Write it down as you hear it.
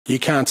You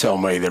can't tell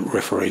me that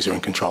referees are in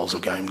control of the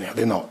game now.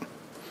 They're not.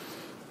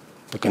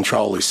 The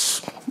control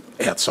is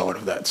outside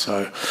of that.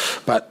 So,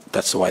 but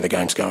that's the way the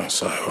game's going.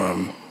 So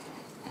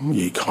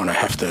you kind of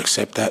have to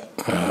accept that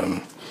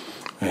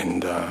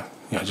and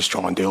just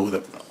try and deal with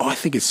it. I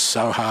think it's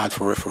so hard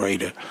for a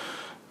referee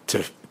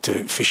to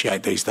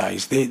officiate these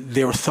days.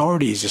 Their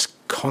authority is just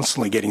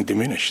constantly getting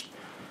diminished.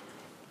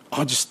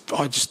 I just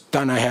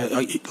don't know how.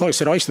 Like I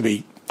said,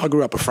 I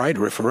grew up afraid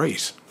of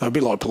referees. They're a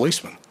bit like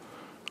policemen,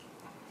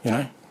 you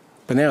know.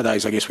 But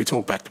nowadays, I guess we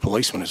talk back to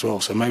policemen as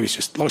well. So maybe it's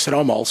just, like I said,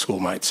 I'm old school,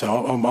 mate.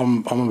 So I'm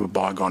a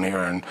bygone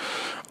era, and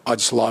I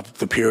just love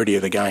the purity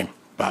of the game.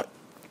 But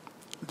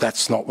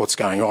that's not what's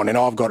going on. And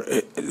I've got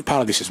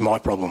part of this is my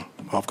problem.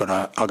 I've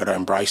got to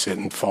embrace it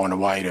and find a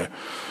way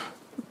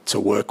to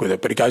work with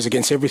it. But it goes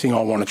against everything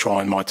I want to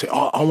try in my team.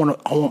 I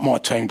want my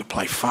team to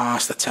play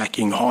fast,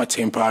 attacking, high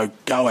tempo,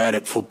 go out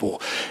at football.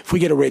 If we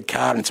get a red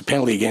card and it's a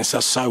penalty against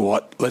us, so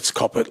what? Let's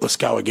cop it. Let's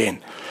go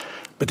again.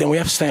 But then we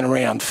have to stand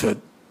around for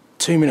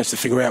 2 minutes to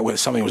figure out whether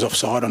something was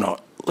offside or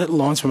not. Let the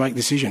linesman make a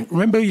decision.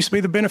 Remember, it used to be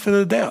the benefit of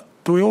the doubt.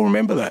 Do we all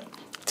remember that?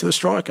 To the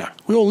striker.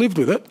 We all lived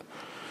with it.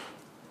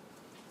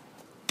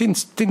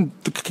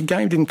 The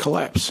game didn't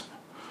collapse.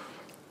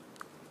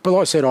 But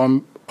like I said,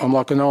 I'm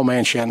like an old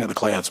man shouting at the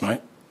clouds,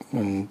 mate.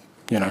 And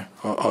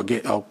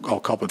I'll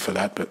cop it for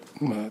that. But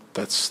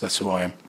that's who I am.